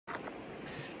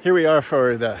Here we are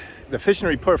for the fishing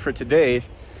report for today.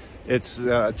 It's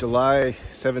July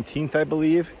 17th, I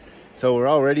believe. So we're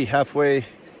already halfway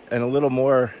and a little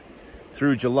more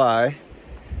through July.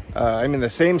 I'm in the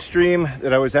same stream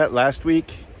that I was at last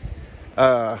week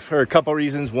for a couple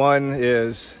reasons. One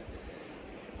is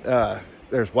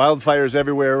there's wildfires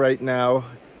everywhere right now,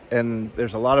 and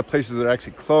there's a lot of places that are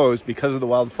actually closed because of the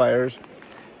wildfires.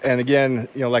 And again,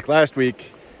 you know, like last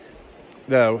week,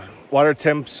 the water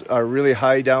temps are really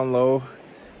high down low.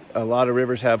 A lot of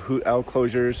rivers have hoot owl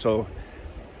closures, so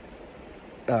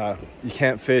you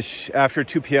can't fish after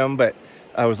 2 p.m. But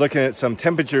I was looking at some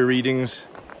temperature readings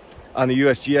on the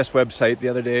USGS website the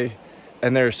other day,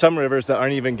 and there are some rivers that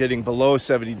aren't even getting below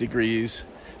 70 degrees.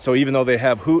 So even though they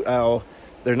have hoot owl,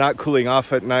 they're not cooling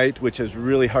off at night, which is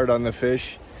really hard on the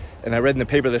fish. And I read in the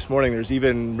paper this morning, there's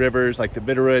even rivers like the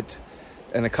Bitterroot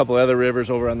and a couple other rivers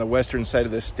over on the western side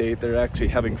of the state, they're actually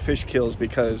having fish kills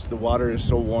because the water is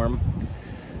so warm.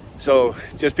 So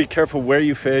just be careful where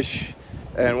you fish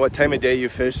and what time of day you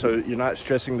fish, so you're not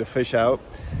stressing the fish out.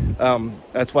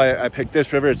 That's why I picked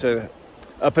this river. It's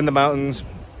up in the mountains,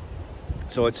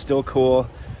 so it's still cool.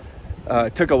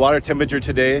 Took a water temperature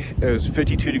today. It was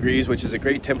 52 degrees, which is a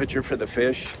great temperature for the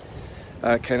fish,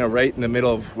 kind of right in the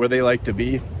middle of where they like to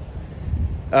be.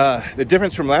 The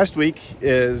difference from last week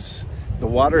is the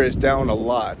water is down a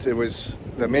lot. It was,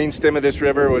 the main stem of this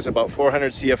river was about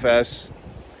 400 CFS.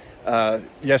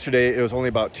 Yesterday it was only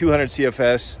about 200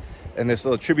 CFS, and this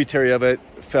little tributary of it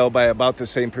fell by about the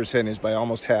same percentage, by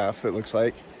almost half, it looks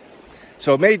like.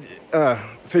 So it made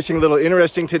fishing a little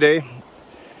interesting today.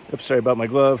 Oops, sorry about my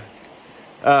glove.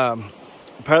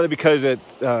 Partly because it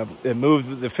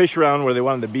moved the fish around where they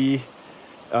wanted to be.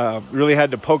 Really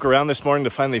had to poke around this morning to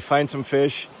finally find some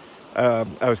fish.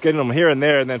 I was getting them here and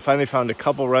there, and then finally found a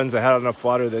couple runs that had enough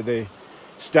water that they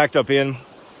stacked up in.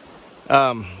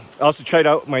 I also tried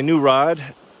out my new rod.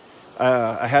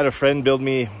 I had a friend build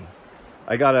me,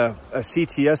 I got a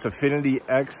CTS Affinity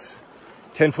X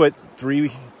 10-foot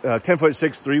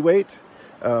 6 3-weight.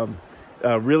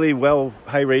 Really well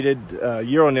high rated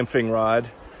Euro nymphing rod.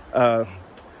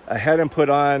 I had him put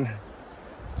on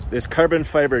this carbon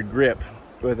fiber grip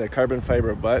with a carbon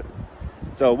fiber butt.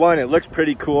 So one, it looks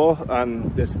pretty cool on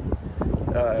this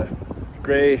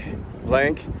gray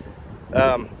blank.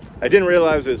 I didn't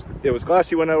realize it was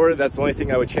glossy when I ordered. That's the only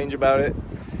thing I would change about it.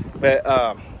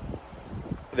 But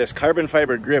this carbon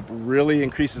fiber grip really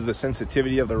increases the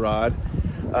sensitivity of the rod.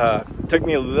 Took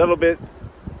me a little bit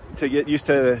to get used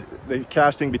to the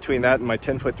casting between that and my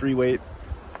 10-foot 3-weight.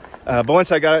 But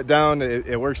once I got it down,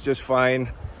 it works just fine.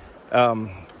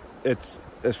 It's,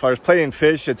 as far as playing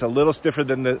fish, it's a little stiffer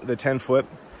than the 10-foot,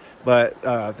 but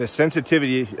the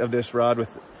sensitivity of this rod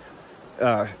with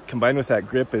combined with that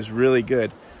grip is really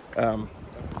good. I'm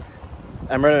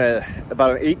running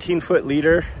about an 18-foot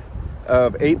leader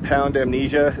of 8-pound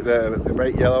amnesia, the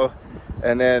bright yellow,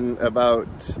 and then about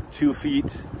 2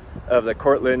 feet of the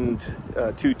Cortland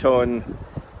two-tone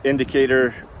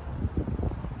indicator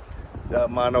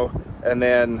mono, and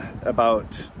then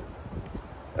about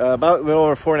a little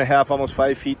over 4.5, almost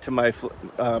 5 feet to my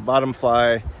bottom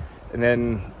fly, and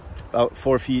then about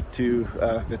 4 feet to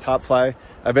the top fly.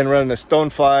 I've been running a stone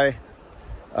fly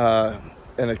and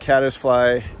a caddis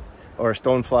fly, or a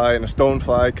stone fly and a stone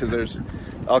fly, because there's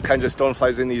all kinds of stone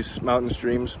flies in these mountain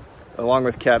streams, along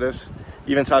with caddis.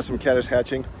 Even saw some caddis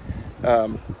hatching.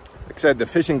 Like I said, the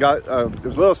fishing it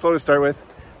was a little slow to start with,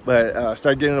 but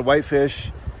started getting a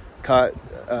whitefish, caught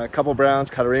a couple browns,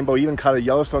 caught a rainbow, even caught a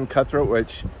Yellowstone cutthroat,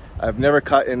 which I've never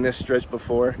caught in this stretch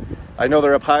before. I know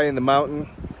they're up high in the mountain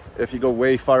if you go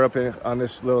way far up on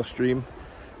this little stream,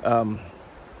 and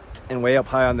way up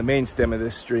high on the main stem of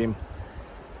this stream.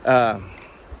 But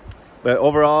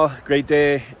overall, great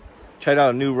day. Tried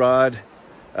out a new rod,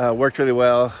 worked really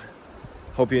well.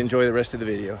 Hope you enjoy the rest of the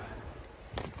video.